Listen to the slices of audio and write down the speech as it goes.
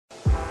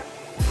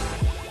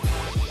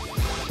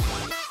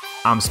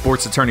I'm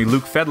sports attorney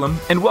Luke Fedlam,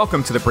 and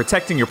welcome to the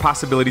Protecting Your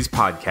Possibilities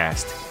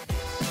podcast.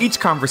 Each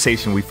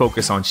conversation, we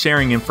focus on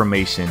sharing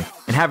information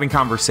and having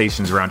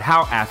conversations around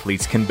how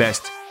athletes can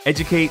best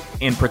educate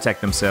and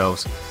protect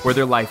themselves for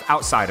their life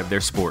outside of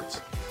their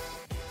sports.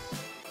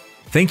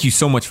 Thank you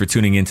so much for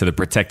tuning in to the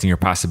Protecting Your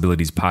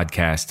Possibilities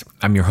podcast.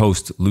 I'm your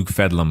host, Luke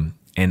Fedlam,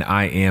 and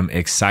I am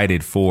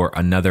excited for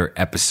another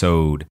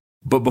episode.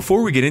 But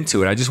before we get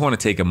into it, I just want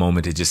to take a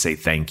moment to just say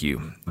thank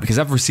you, because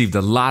I've received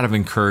a lot of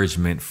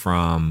encouragement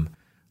from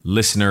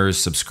listeners,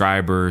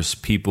 subscribers,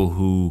 people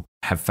who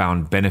have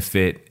found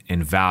benefit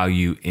and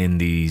value in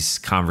these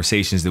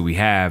conversations that we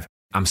have.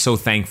 I'm so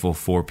thankful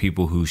for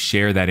people who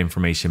share that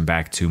information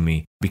back to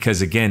me,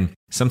 because again,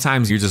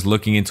 sometimes you're just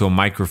looking into a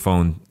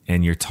microphone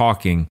and you're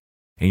talking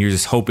and you're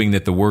just hoping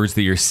that the words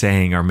that you're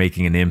saying are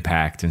making an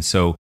impact. And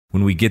so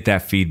when we get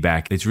that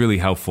feedback, it's really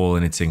helpful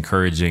and it's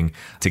encouraging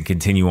to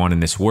continue on in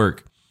this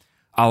work.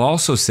 I'll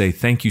also say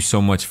thank you so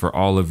much for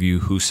all of you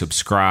who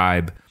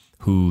subscribe,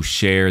 who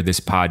share this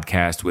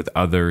podcast with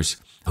others,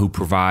 who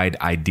provide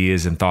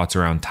ideas and thoughts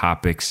around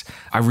topics.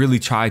 I really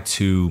try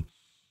to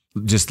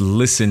just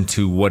listen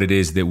to what it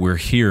is that we're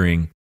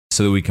hearing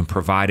so that we can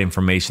provide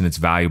information that's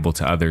valuable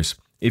to others.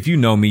 If you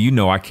know me, you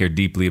know I care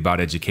deeply about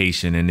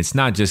education, and it's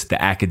not just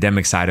the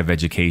academic side of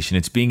education.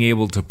 It's being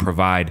able to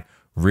provide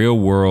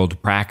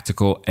real-world,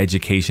 practical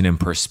education and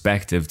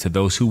perspective to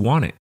those who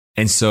want it.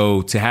 And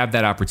so to have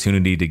that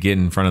opportunity to get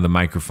in front of the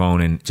microphone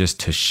and just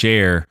to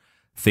share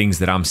things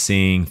that I'm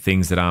seeing,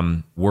 things that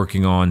I'm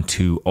working on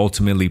to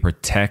ultimately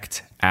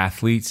protect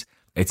athletes,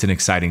 it's an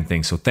exciting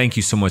thing. So thank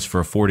you so much for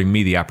affording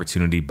me the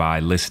opportunity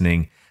by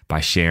listening, by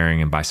sharing,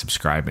 and by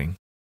subscribing.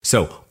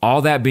 So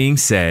all that being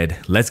said,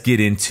 let's get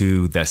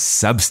into the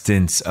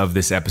substance of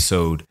this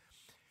episode.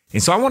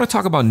 And so I want to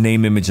talk about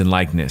name, image, and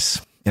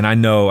likeness. And I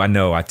know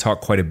I talk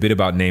quite a bit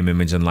about name,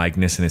 image, and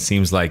likeness, and it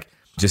seems like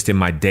just in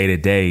my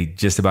day-to-day,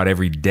 just about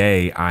every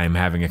day, I'm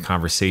having a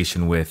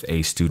conversation with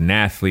a student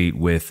athlete,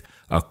 with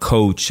a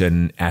coach,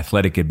 an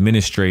athletic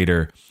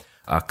administrator,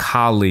 a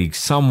colleague,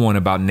 someone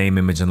about name,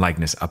 image, and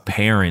likeness, a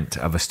parent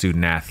of a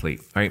student athlete,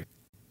 right?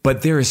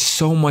 But there is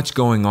so much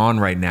going on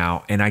right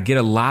now, and I get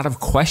a lot of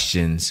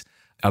questions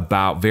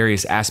about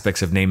various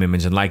aspects of name,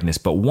 image, and likeness.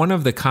 But one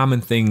of the common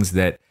things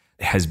that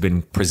has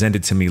been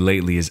presented to me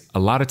lately is a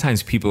lot of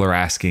times people are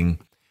asking,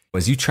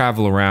 as you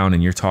travel around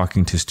and you're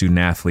talking to student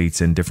athletes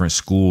in different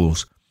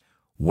schools,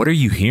 what are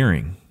you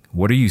hearing?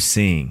 What are you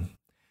seeing?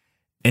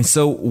 And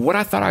so what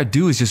I thought I'd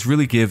do is just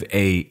really give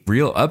a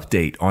real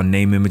update on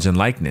name, image, and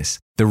likeness,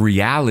 the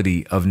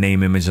reality of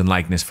name, image, and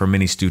likeness for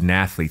many student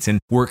athletes.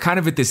 And we're kind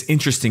of at this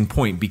interesting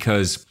point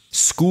because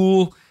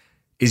school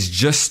is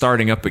just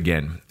starting up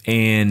again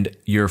and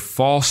your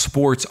fall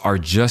sports are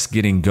just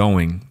getting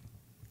going.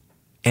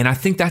 And I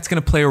think that's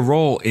going to play a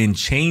role in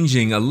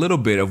changing a little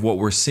bit of what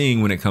we're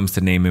seeing when it comes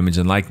to name, image,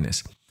 and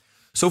likeness.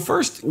 So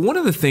first, one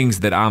of the things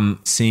that I'm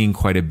seeing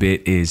quite a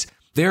bit is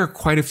there are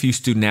quite a few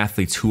student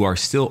athletes who are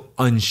still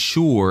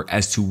unsure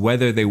as to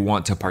whether they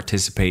want to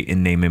participate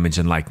in name, image,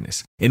 and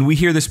likeness. And we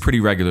hear this pretty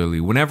regularly.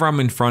 Whenever I'm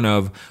in front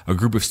of a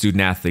group of student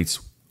athletes,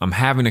 I'm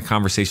having a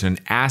conversation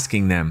and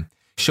asking them,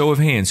 show of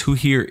hands, who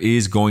here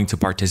is going to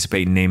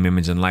participate in name,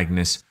 image, and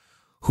likeness?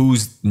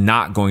 Who's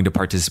not going to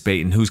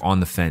participate and who's on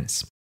the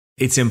fence?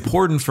 It's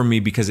important for me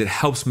because it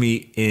helps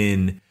me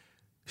in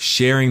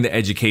sharing the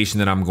education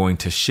that I'm going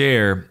to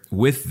share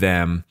with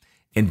them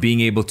and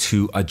being able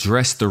to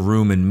address the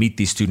room and meet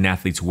these student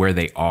athletes where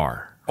they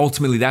are.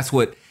 Ultimately, that's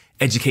what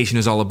education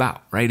is all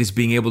about, right? It's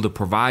being able to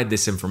provide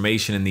this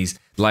information and these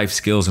life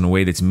skills in a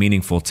way that's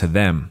meaningful to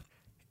them.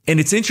 And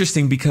it's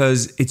interesting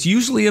because it's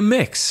usually a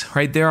mix,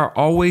 right? There are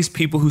always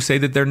people who say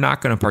that they're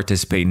not going to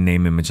participate in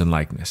name, image, and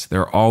likeness.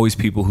 There are always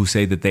people who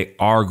say that they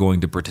are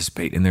going to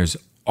participate, and there's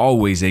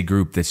always a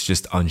group that's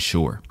just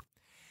unsure.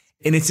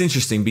 And it's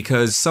interesting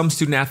because some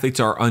student athletes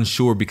are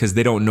unsure because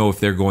they don't know if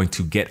they're going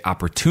to get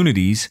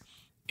opportunities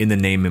in the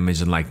name,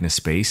 image, and likeness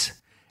space.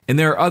 And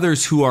there are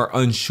others who are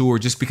unsure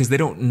just because they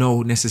don't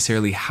know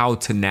necessarily how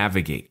to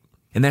navigate.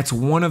 And that's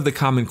one of the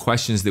common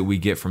questions that we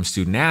get from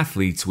student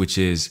athletes, which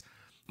is,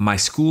 my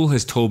school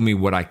has told me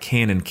what I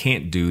can and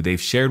can't do.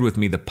 They've shared with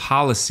me the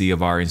policy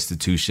of our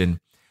institution,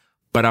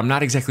 but I'm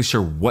not exactly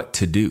sure what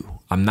to do.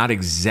 I'm not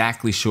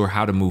exactly sure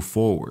how to move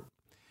forward.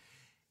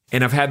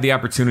 And I've had the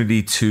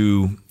opportunity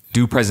to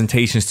do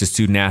presentations to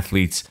student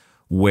athletes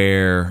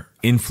where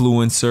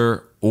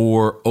Influencer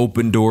or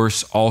Open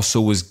Doors also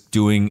was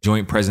doing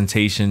joint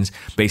presentations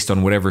based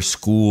on whatever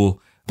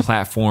school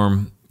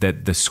platform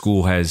that the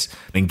school has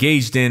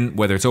engaged in,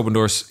 whether it's Open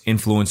Doors,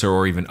 Influencer,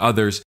 or even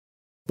others.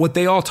 What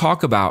they all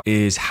talk about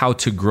is how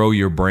to grow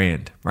your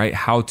brand, right?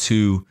 How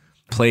to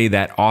play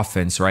that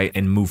offense, right?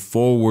 And move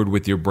forward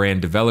with your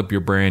brand, develop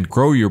your brand,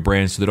 grow your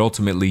brand so that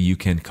ultimately you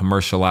can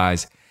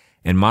commercialize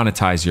and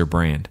monetize your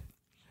brand.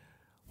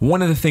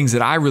 One of the things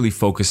that I really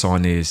focus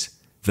on is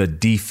the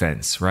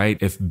defense, right?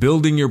 If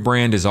building your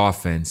brand is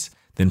offense,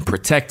 then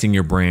protecting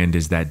your brand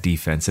is that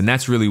defense. And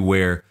that's really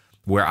where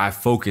I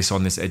focus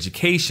on this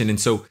education. And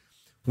so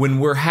when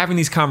we're having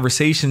these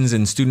conversations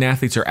and student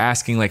athletes are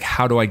asking, like,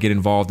 how do I get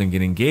involved and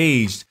get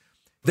engaged?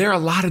 There are a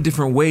lot of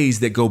different ways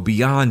that go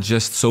beyond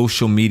just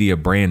social media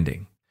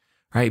branding,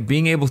 right?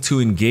 Being able to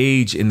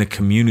engage in the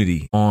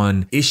community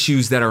on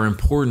issues that are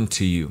important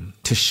to you,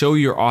 to show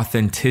your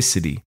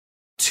authenticity,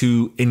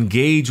 to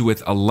engage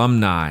with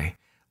alumni,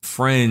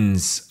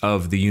 friends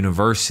of the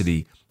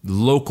university,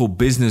 local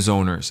business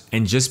owners,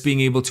 and just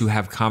being able to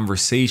have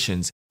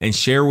conversations and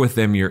share with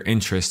them your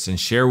interests and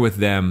share with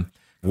them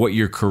what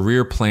your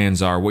career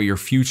plans are, what your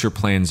future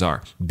plans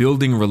are,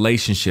 building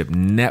relationship,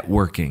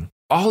 networking.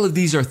 All of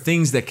these are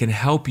things that can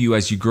help you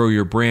as you grow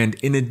your brand,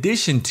 in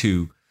addition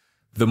to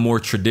the more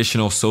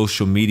traditional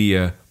social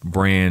media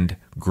brand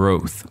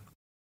growth.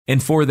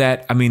 And for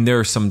that, there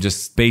are some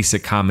just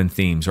basic common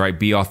themes, right?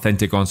 Be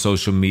authentic on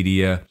social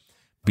media,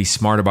 be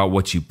smart about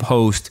what you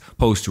post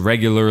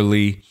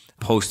regularly,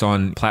 post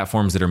on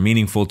platforms that are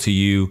meaningful to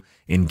you,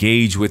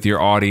 engage with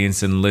your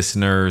audience and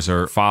listeners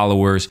or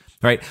followers,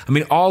 right?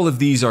 All of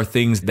these are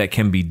things that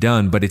can be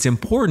done, but it's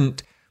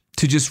important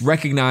to just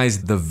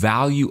recognize the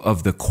value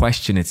of the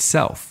question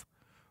itself,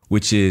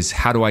 which is,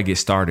 how do I get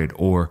started?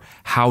 Or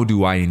how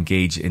do I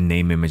engage in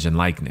name, image, and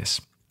likeness?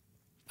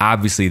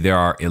 Obviously, there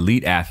are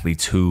elite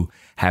athletes who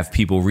have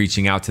people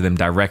reaching out to them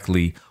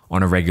directly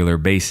on a regular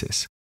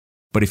basis.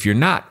 But if you're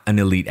not an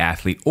elite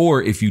athlete,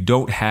 or if you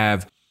don't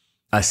have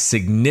a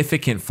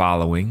significant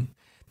following,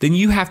 then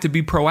you have to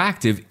be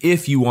proactive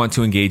if you want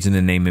to engage in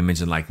the name,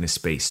 image, and likeness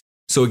space.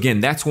 So again,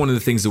 that's one of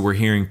the things that we're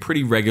hearing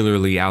pretty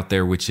regularly out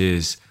there, which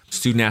is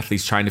student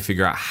athletes trying to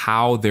figure out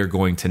how they're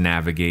going to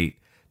navigate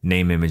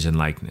name, image, and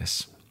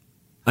likeness.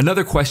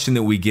 Another question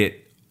that we get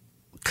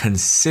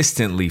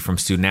consistently from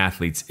student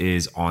athletes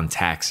is on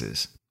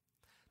taxes.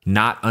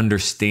 Not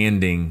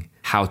understanding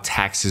how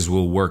taxes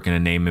will work in a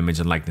name, image,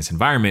 and likeness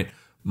environment,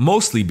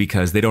 mostly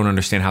because they don't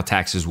understand how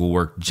taxes will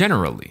work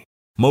generally.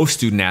 Most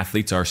student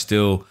athletes are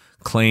still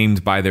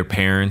claimed by their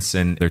parents,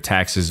 and their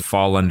taxes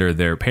fall under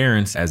their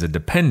parents as a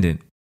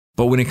dependent.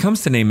 But when it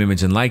comes to name,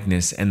 image, and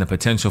likeness and the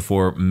potential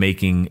for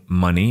making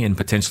money and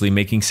potentially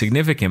making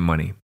significant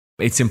money,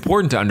 it's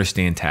important to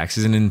understand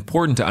taxes and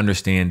important to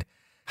understand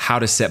how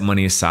to set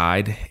money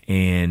aside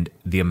and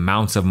the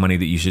amounts of money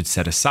that you should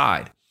set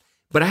aside.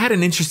 But I had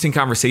an interesting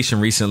conversation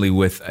recently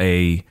with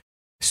a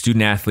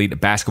student athlete, a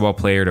basketball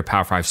player at a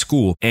Power 5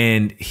 school,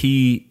 and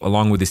he,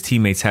 along with his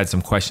teammates, had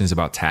some questions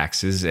about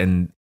taxes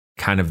and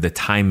kind of the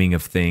timing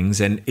of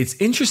things. And it's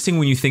interesting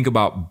when you think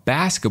about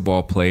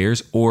basketball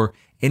players or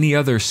any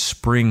other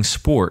spring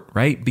sport,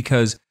 right?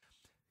 Because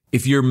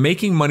if you're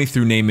making money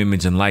through name,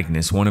 image, and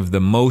likeness, one of the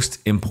most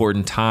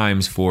important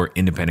times for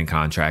independent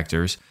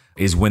contractors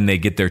is when they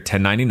get their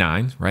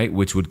 1099, right?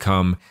 Which would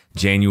come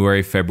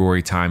January,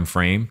 February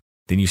timeframe.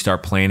 Then you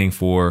start planning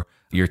for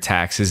your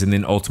taxes, and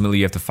then ultimately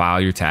you have to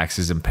file your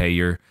taxes and pay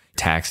your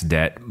tax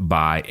debt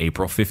by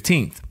April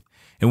 15th.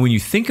 And when you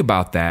think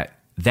about that,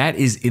 that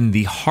is in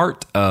the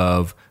heart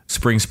of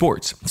spring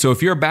sports. So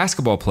if you're a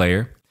basketball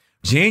player,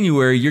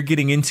 January, you're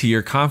getting into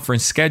your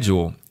conference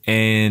schedule,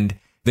 and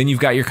then you've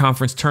got your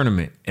conference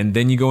tournament, and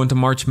then you go into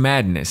March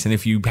Madness. And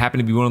if you happen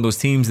to be one of those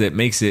teams that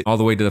makes it all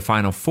the way to the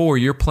Final Four,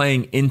 you're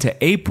playing into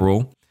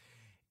April,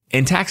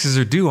 and taxes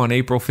are due on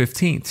April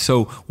 15th.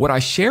 So what I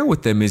share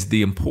with them is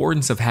the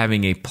importance of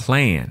having a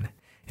plan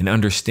and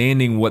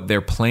understanding what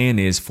their plan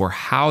is for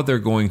how they're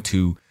going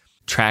to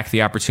track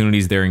the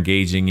opportunities they're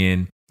engaging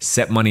in,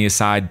 set money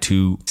aside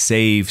to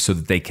save so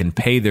that they can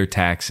pay their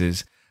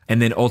taxes,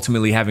 and then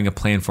ultimately having a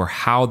plan for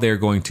how they're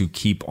going to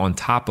keep on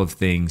top of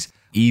things,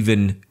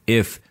 even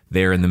if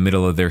they're in the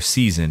middle of their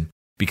season.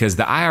 Because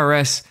the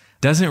IRS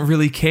doesn't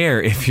really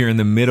care if you're in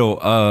the middle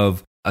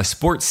of a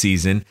sports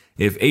season.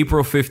 If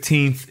April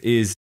 15th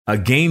is a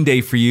game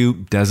day for you,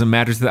 doesn't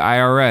matter to the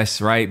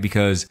IRS, right?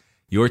 Because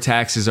your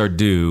taxes are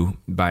due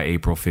by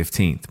April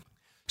 15th.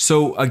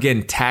 So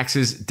again,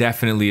 taxes,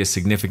 definitely a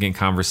significant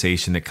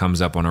conversation that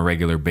comes up on a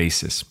regular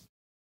basis.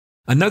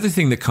 Another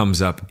thing that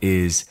comes up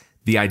is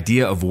the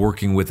idea of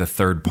working with a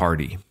third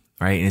party,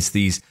 right? And it's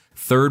these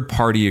third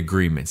party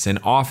agreements. And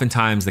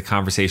oftentimes the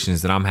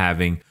conversations that I'm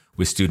having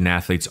with student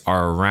athletes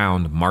are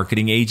around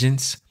marketing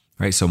agents,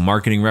 right? So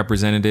marketing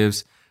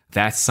representatives,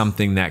 that's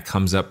something that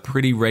comes up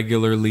pretty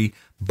regularly.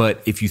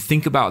 But if you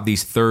think about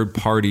these third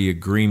party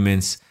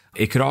agreements,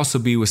 it could also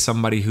be with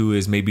somebody who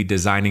is maybe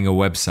designing a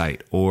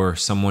website, or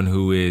someone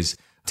who is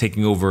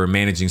taking over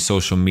managing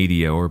social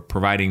media or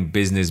providing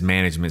business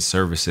management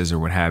services or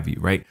what have you,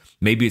 right?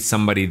 Maybe it's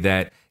somebody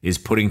that is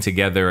putting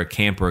together a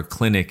camp or a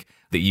clinic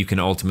that you can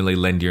ultimately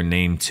lend your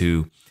name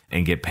to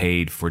and get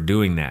paid for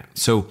doing that.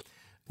 So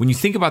when you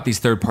think about these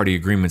third-party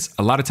agreements,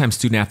 a lot of times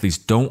student athletes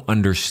don't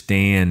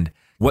understand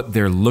what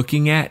they're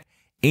looking at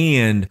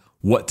and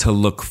what to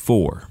look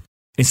for.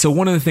 And so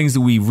one of the things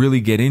that we really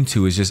get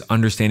into is just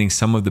understanding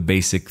some of the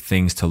basic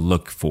things to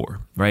look for,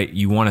 right?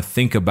 You want to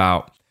think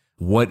about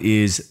what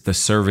is the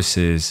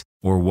services,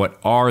 or what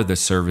are the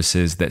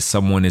services that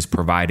someone is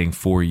providing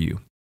for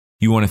you.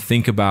 You want to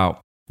think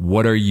about,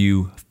 what are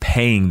you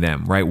paying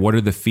them, right? What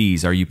are the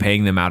fees? Are you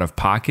paying them out of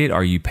pocket?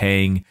 Are you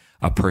paying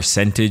a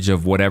percentage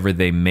of whatever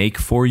they make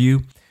for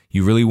you.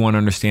 You really want to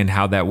understand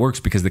how that works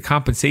because the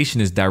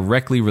compensation is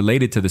directly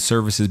related to the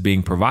services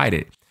being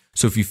provided.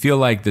 So if you feel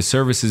like the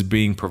services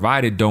being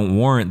provided don't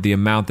warrant the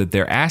amount that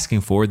they're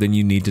asking for, then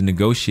you need to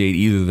negotiate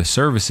either the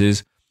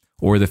services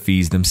or the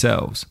fees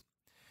themselves.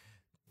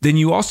 Then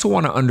you also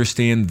want to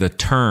understand the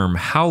term.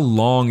 How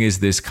long is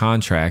this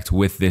contract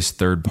with this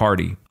third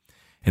party?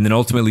 And then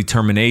ultimately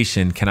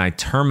termination. Can I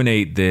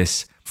terminate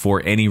this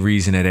for any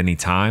reason at any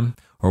time?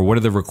 Or what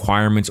are the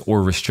requirements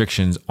or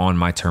restrictions on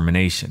my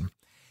termination?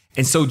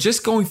 And so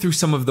just going through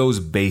some of those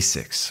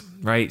basics,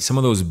 right? Some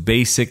of those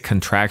basic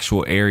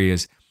contractual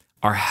areas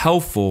are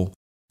helpful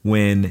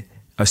when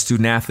a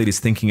student athlete is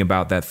thinking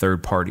about that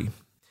third party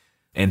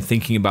and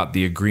thinking about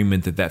the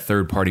agreement that that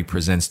third party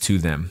presents to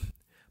them.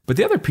 But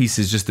the other piece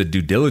is just the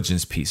due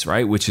diligence piece,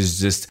 right? Which is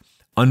just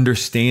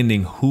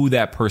understanding who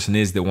that person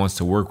is that wants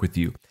to work with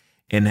you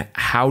and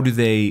how do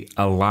they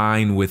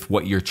align with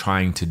what you're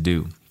trying to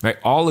do, right?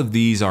 All of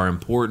these are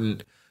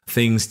important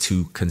things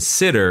to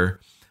consider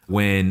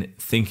when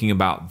thinking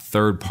about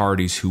third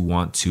parties who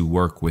want to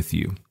work with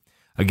you.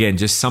 Again,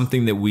 just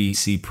something that we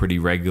see pretty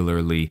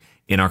regularly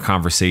in our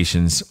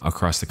conversations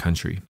across the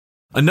country.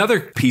 Another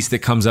piece that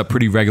comes up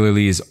pretty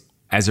regularly is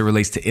as it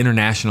relates to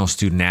international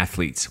student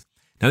athletes.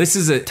 Now, this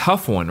is a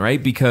tough one,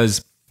 right?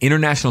 Because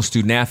international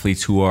student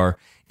athletes who are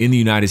in the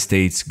United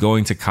States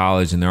going to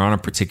college and they're on a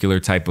particular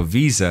type of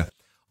visa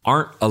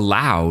aren't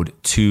allowed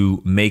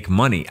to make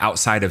money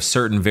outside of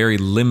certain very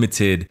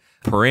limited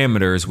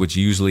parameters, which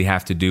usually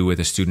have to do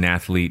with a student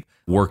athlete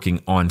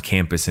working on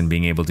campus and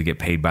being able to get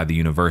paid by the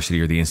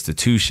university or the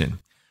institution.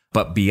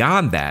 But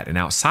beyond that and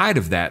outside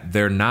of that,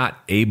 they're not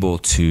able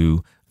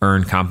to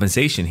earn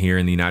compensation here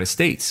in the United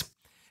States.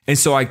 And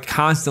so I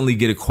constantly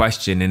get a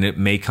question, and it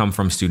may come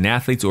from student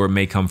athletes or it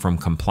may come from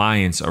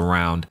compliance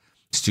around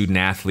student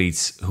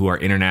athletes who are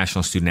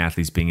international student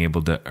athletes being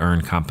able to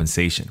earn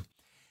compensation.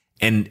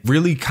 And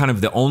really kind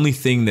of the only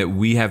thing that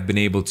we have been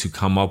able to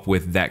come up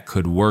with that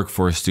could work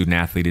for a student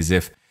athlete is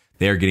if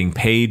they're getting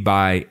paid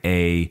by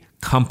a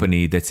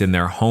company that's in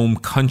their home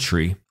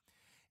country.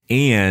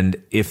 And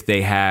if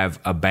they have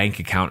a bank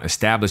account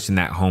established in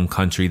that home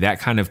country, that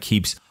kind of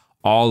keeps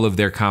all of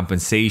their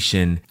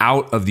compensation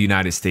out of the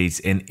United States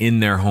and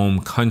in their home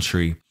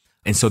country.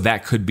 And so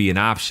that could be an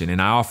option.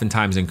 And I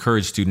oftentimes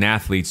encourage student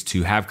athletes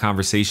to have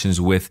conversations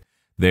with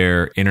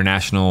their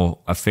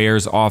international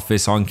affairs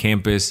office on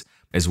campus,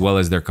 as well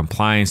as their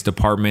compliance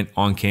department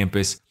on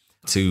campus,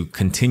 to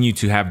continue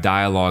to have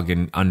dialogue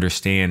and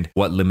understand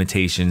what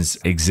limitations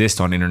exist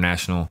on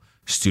international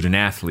student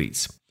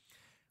athletes.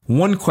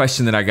 One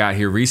question that I got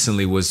here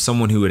recently was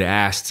someone who had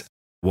asked,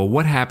 well,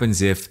 what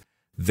happens if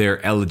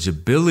their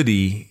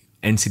eligibility,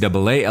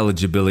 NCAA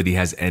eligibility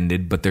has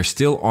ended, but they're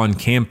still on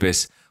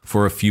campus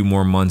for a few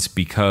more months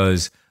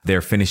because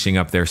they're finishing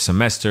up their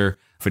semester,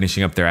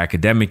 finishing up their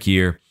academic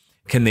year?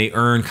 Can they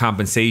earn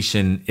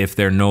compensation if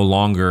they're no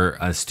longer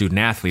a student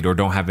athlete or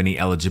don't have any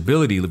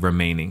eligibility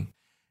remaining?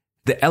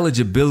 The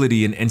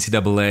eligibility in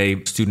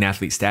NCAA student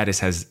athlete status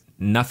has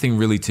nothing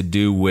really to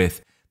do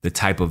with the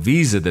type of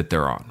visa that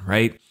they're on,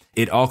 right?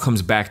 It all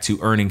comes back to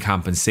earning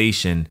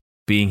compensation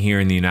being here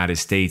in the United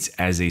States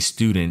as a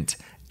student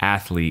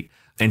athlete.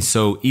 And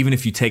so even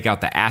if you take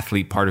out the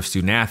athlete part of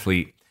student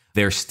athlete,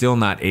 they're still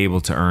not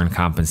able to earn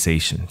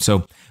compensation.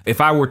 So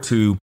if I were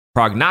to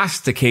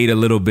prognosticate a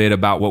little bit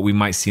about what we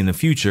might see in the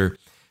future,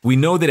 we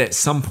know that at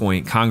some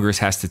point Congress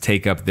has to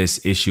take up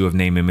this issue of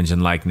name, image,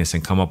 and likeness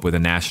and come up with a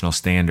national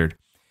standard.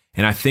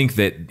 And I think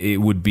that it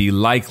would be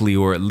likely,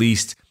 or at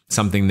least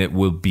something that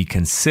will be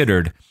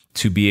considered,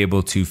 to be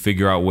able to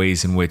figure out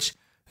ways in which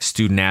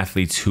student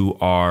athletes who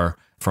are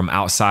from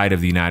outside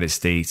of the United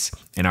States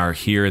and are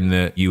here in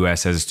the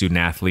U.S. as a student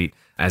athlete,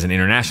 as an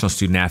international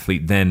student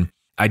athlete, then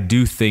I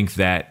do think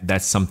that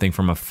that's something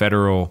from a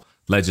federal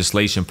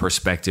legislation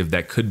perspective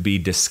that could be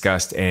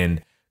discussed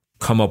and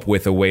come up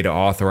with a way to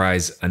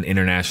authorize an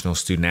international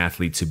student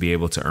athlete to be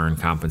able to earn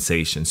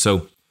compensation.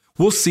 So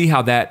we'll see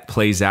how that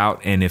plays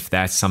out and if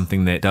that's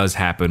something that does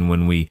happen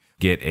when we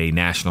get a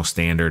national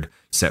standard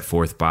set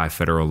forth by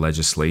federal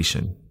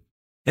legislation.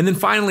 And then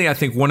finally, I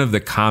think one of the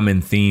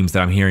common themes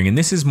that I'm hearing, and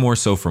this is more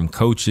so from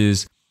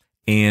coaches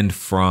and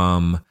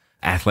from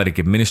athletic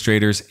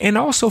administrators and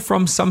also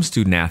from some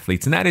student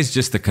athletes, and that is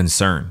just the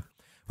concern,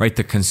 right?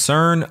 The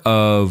concern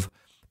of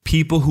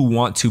people who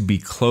want to be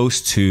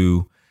close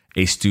to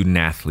a student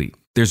athlete.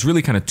 There's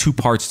really kind of two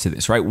parts to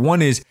this, right?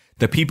 One is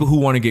the people who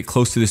want to get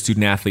close to the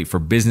student athlete for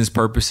business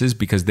purposes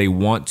because they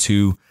want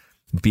to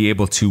be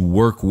able to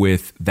work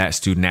with that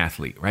student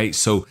athlete, right?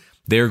 So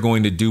they're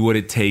going to do what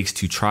it takes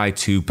to try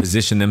to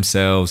position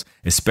themselves,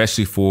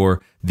 especially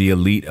for the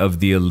elite of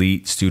the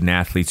elite student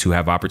athletes who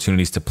have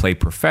opportunities to play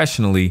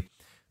professionally.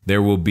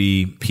 There will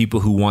be people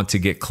who want to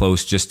get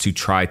close just to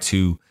try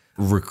to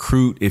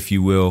recruit, if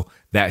you will,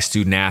 that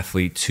student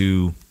athlete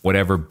to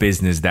whatever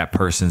business that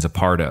person's a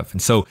part of.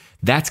 And so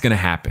that's going to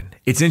happen.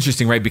 It's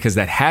interesting, right? Because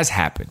that has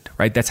happened,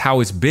 right? That's how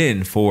it's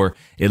been for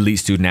elite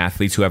student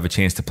athletes who have a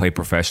chance to play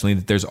professionally,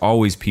 that there's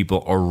always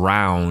people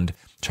around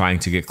trying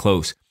to get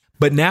close.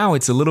 But now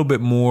it's a little bit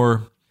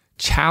more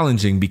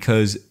challenging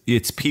because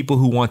it's people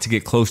who want to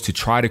get close to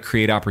try to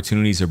create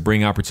opportunities or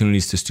bring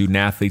opportunities to student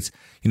athletes,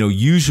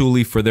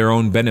 usually for their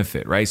own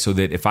benefit, right? So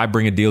that if I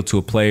bring a deal to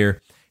a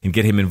player and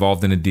get him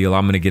involved in a deal,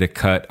 I'm going to get a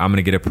cut, I'm going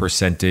to get a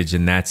percentage,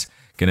 and that's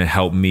going to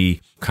help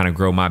me kind of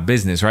grow my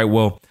business, right?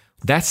 Well,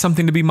 that's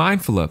something to be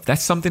mindful of.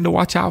 That's something to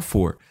watch out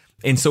for.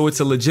 And so it's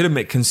a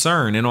legitimate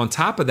concern. And on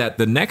top of that,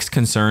 the next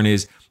concern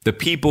is the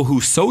people who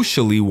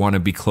socially want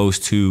to be close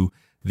to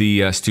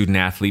the student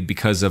athlete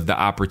because of the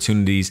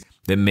opportunities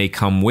that may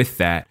come with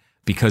that,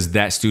 because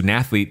that student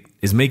athlete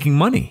is making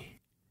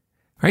money,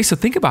 right? So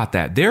think about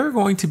that. There are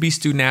going to be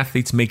student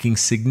athletes making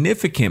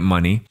significant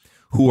money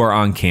who are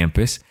on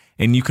campus.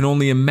 And you can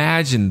only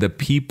imagine the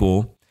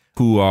people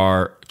who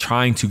are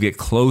trying to get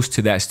close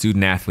to that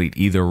student athlete,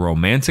 either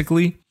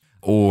romantically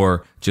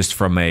or just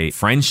from a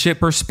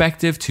friendship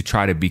perspective, to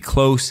try to be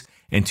close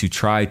and to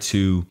try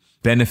to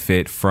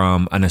benefit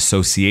from an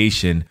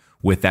association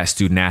with that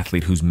student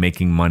athlete who's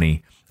making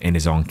money and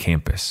is on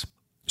campus.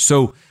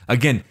 So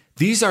again,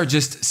 these are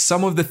just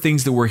some of the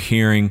things that we're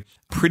hearing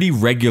pretty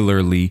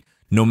regularly,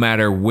 no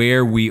matter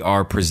where we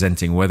are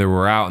presenting, whether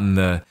we're out in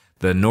the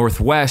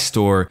Northwest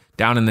or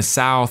down in the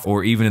South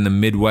or even in the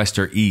Midwest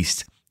or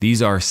East.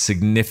 These are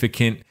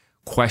significant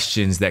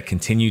questions that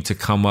continue to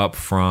come up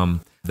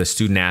from the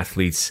student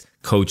athletes,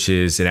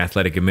 coaches, and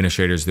athletic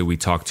administrators that we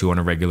talk to on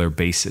a regular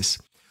basis.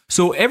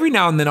 So every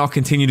now and then I'll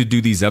continue to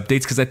do these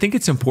updates because I think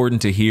it's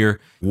important to hear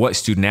what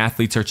student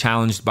athletes are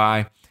challenged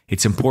by.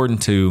 It's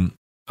important to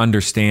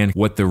understand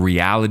what the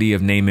reality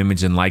of name,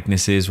 image, and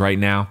likeness is right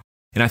now.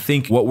 And I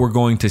think what we're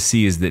going to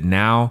see is that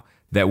now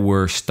that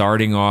we're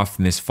starting off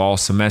in this fall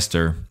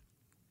semester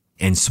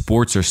and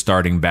sports are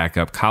starting back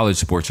up, college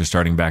sports are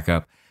starting back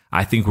up,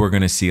 I think we're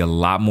going to see a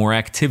lot more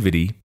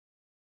activity.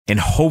 And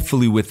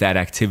hopefully with that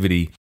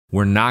activity,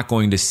 we're not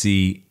going to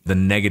see the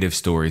negative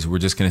stories. We're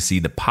just going to see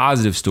the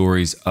positive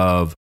stories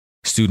of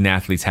student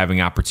athletes having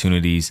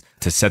opportunities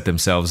to set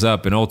themselves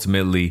up and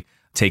ultimately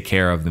take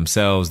care of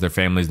themselves, their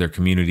families, their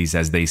communities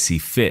as they see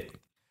fit.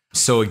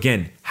 So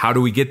again, how do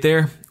we get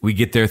there? We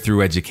get there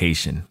through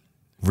education,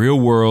 real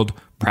world,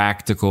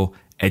 practical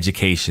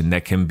education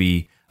that can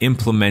be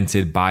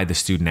implemented by the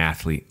student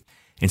athlete.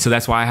 And so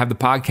that's why I have the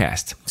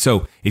podcast.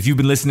 So if you've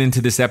been listening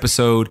to this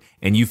episode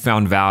and you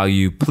found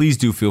value, please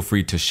do feel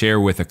free to share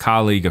with a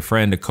colleague, a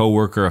friend, a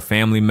coworker, a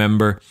family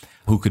member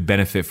who could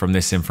benefit from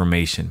this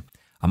information.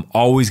 I'm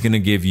always going to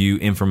give you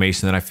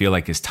information that I feel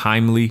like is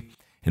timely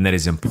and that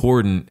is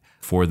important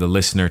for the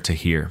listener to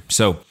hear.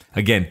 So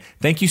again,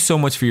 thank you so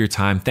much for your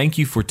time. Thank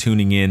you for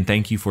tuning in.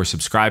 Thank you for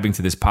subscribing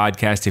to this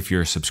podcast if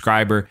you're a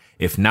subscriber.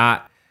 If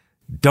not,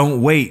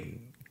 don't wait.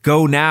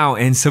 Go now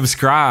and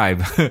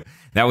subscribe.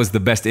 That was the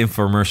best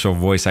infomercial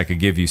voice I could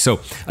give you. So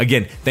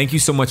again, thank you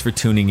so much for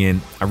tuning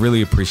in. I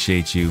really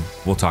appreciate you.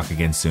 We'll talk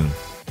again soon.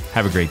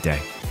 Have a great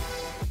day.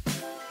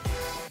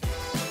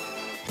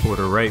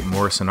 Porter Wright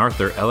Morrison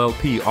Arthur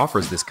LLP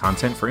offers this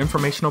content for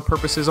informational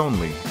purposes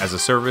only as a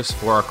service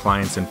for our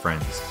clients and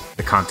friends.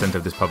 The content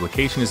of this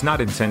publication is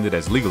not intended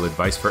as legal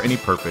advice for any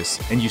purpose,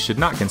 and you should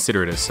not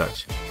consider it as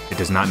such. It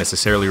does not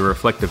necessarily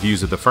reflect the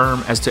views of the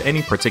firm as to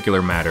any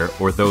particular matter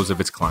or those of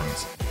its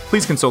clients.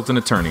 Please consult an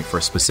attorney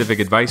for specific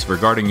advice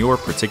regarding your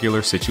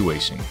particular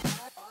situation.